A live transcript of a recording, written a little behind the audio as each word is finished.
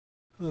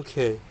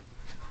Okay,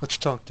 let's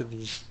talk to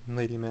these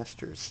lady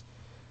masters.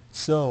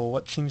 So,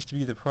 what seems to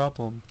be the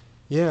problem?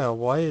 Yeah,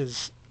 why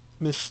is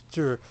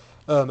Mr.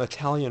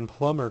 Italian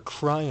plumber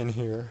crying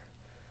here?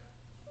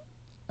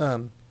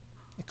 Um,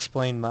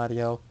 Explain,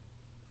 Mario.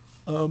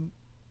 Um,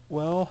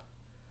 well,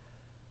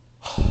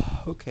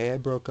 okay, I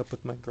broke up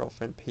with my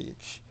girlfriend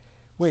Peach.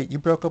 Wait, you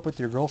broke up with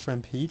your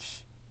girlfriend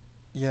Peach?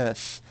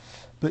 Yes,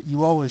 but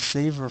you always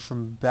save her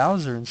from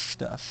Bowser and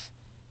stuff.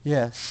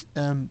 Yes,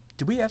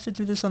 do we have to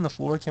do this on the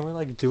floor? Can we,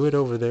 like, do it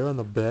over there on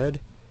the bed?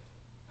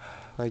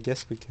 I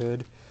guess we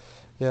could.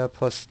 Yeah,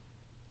 plus,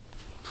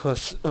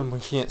 we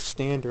can't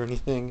stand or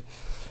anything.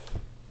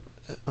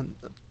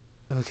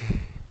 Okay.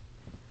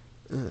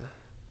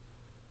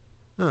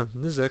 Uh,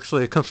 this is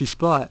actually a comfy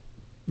spot.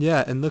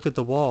 Yeah, and look at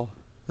the wall.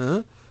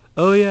 Huh?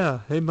 Oh yeah,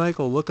 hey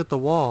Michael, look at the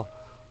wall.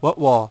 What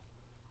wall?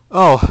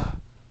 Oh,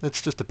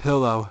 that's just a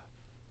pillow.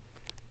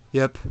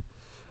 Yep.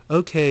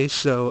 Okay,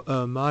 so,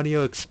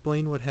 Mario,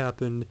 explain what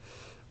happened.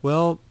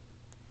 Well,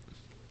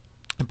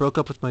 I broke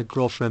up with my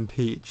girlfriend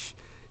Peach.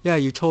 Yeah,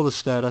 you told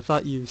us that. I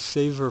thought you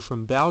save her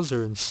from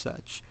Bowser and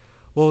such.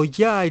 Well,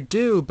 yeah, I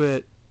do,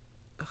 but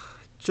it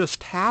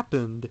just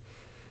happened.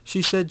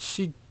 She said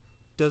she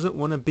doesn't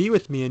want to be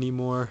with me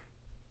anymore.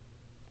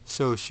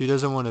 So she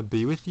doesn't want to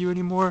be with you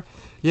anymore?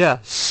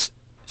 Yes,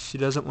 she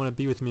doesn't want to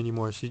be with me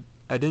anymore.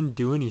 I didn't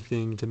do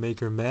anything to make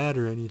her mad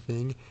or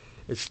anything.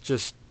 It's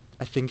just,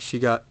 I think she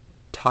got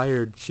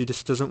tired. She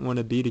just doesn't want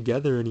to be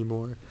together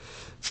anymore.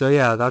 So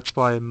yeah, that's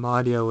why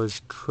Mario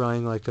was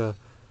crying like a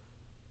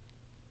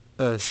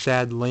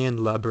sad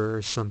landlubber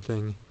or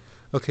something.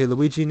 Okay,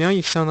 Luigi, now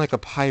you sound like a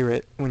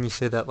pirate when you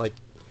say that. Like,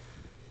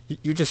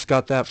 you just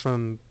got that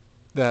from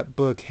that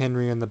book,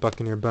 Henry and the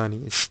Buccaneer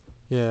Bunnies.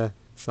 Yeah,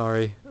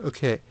 sorry.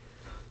 Okay,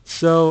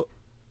 so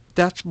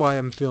that's why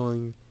I'm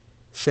feeling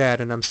sad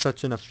and I'm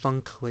such in a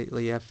funk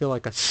lately. I feel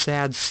like a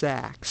sad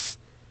sax.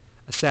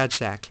 A sad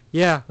sack.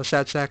 Yeah, a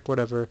sad sack,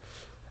 whatever.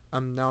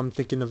 Now I'm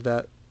thinking of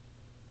that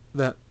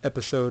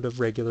episode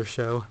of Regular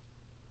Show.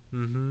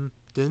 Mm-hmm.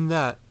 Didn't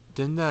that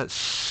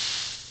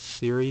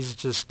series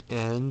just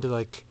end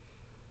like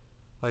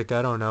I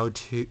don't know,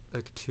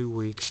 2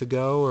 weeks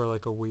ago or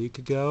like a week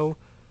ago?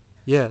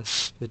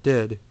 Yes, it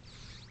did.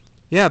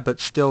 Yeah,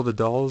 but still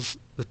the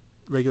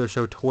Regular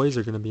Show toys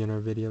are going to be in our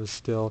videos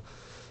still.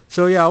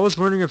 So yeah, I was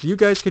wondering if you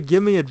guys could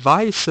give me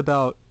advice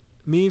about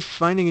me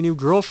finding a new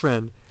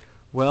girlfriend.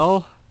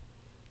 Well,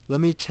 let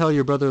me tell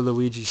your brother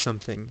Luigi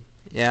something.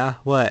 Yeah,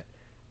 what?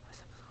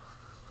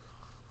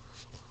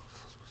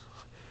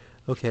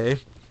 Okay,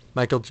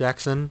 Michael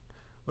Jackson.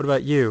 What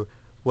about you?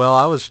 Well,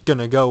 I was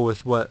gonna go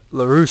with what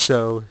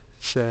Larusso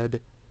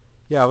said.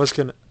 Yeah, I was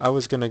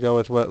gonna go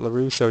with what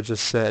Larusso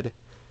just said.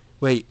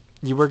 Wait,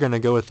 you were gonna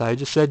go with I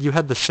just said? You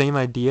had the same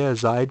idea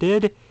as I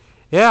did?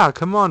 Yeah,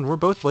 come on, we're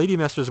both Lady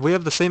Masters. We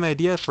have the same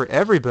idea for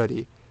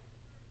everybody.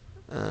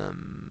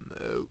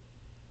 Oh,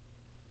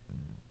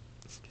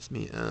 excuse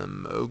me.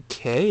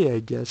 Okay, I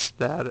guess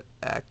that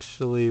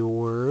actually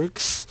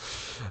works.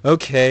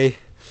 Okay,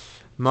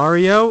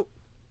 Mario,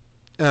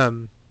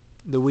 um,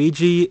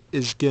 Luigi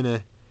is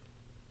gonna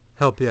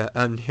help you.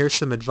 And here's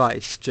some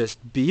advice. Just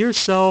be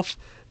yourself,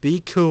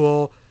 be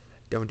cool,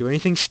 don't do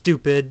anything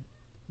stupid.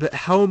 But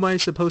how am I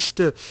supposed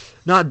to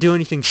not do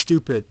anything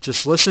stupid?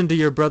 Just listen to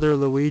your brother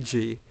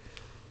Luigi.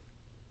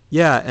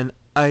 Yeah, and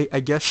I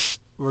guess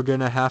we're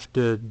gonna have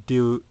to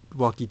do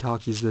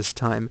walkie-talkies this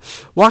time.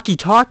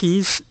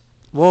 Walkie-talkies?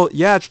 Well,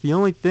 yeah, it's the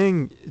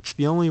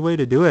only way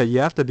to do it. You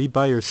have to be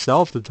by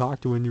yourself to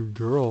talk to a new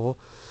girl.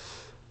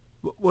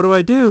 What do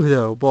I do,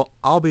 though? Well,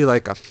 I'll be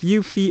like a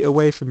few feet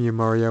away from you,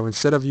 Mario.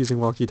 Instead of using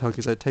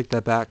walkie-talkies, I take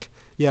that back.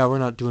 Yeah, we're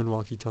not doing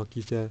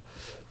walkie-talkies yet.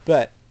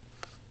 But,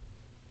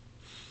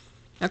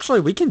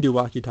 actually, we can do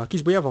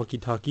walkie-talkies. We have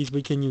walkie-talkies.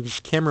 We can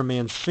use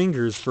cameraman's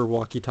fingers for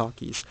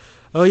walkie-talkies.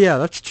 Oh, yeah,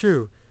 that's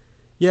true.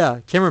 Yeah,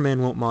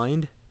 cameraman won't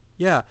mind.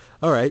 Yeah,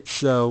 alright,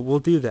 so we'll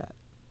do that.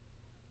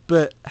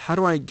 But how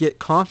do I get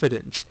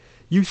confidence?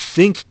 You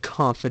think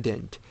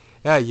confident.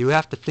 Yeah, you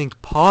have to think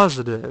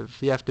positive.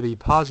 You have to be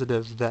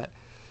positive that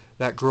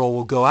that girl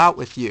will go out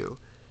with you.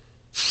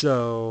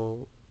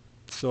 So,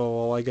 so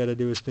all I gotta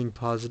do is think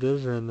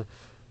positive, and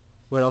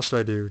what else do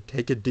I do?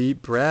 Take a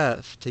deep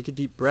breath. Take a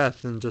deep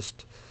breath and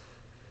just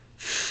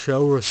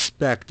show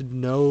respect.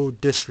 No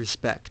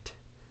disrespect.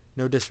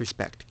 No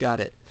disrespect.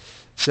 Got it.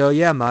 So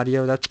yeah,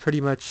 Mario, that's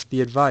pretty much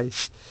the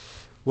advice.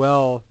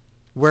 Well,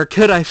 where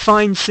could I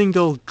find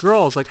single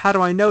girls? Like, how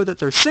do I know that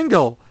they're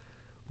single?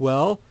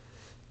 Well,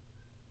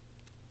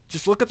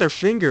 just look at their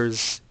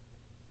fingers.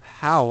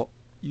 How?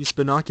 Use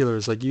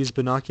binoculars. Like, use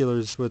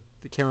binoculars with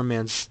the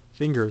cameraman's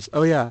fingers.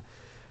 Oh, yeah.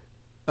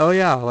 Oh,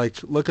 yeah. Like,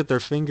 look at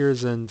their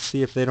fingers and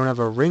see if they don't have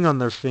a ring on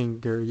their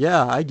finger.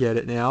 Yeah, I get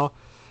it now.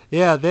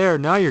 Yeah, there.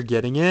 Now you're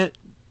getting it.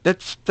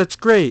 That's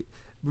great.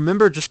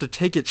 Remember just to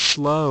take it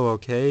slow,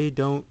 okay?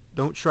 Don't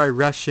try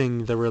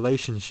rushing the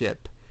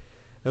relationship.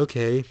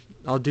 Okay,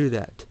 I'll do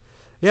that.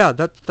 Yeah,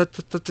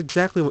 that's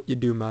exactly what you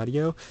do,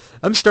 Mario.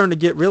 I'm starting to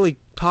get really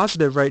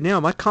positive right now.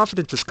 My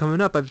confidence is coming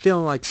up. I'm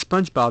feeling like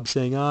SpongeBob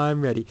saying,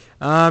 I'm ready.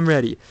 I'm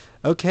ready.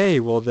 Okay,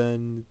 well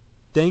then,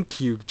 thank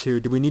you too.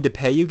 Do we need to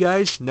pay you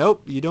guys?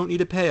 Nope, you don't need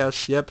to pay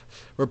us. Yep,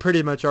 we're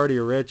pretty much already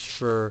rich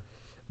for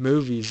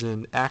movies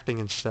and acting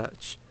and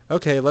such.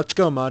 Okay, let's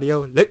go,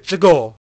 Mario. Let's go.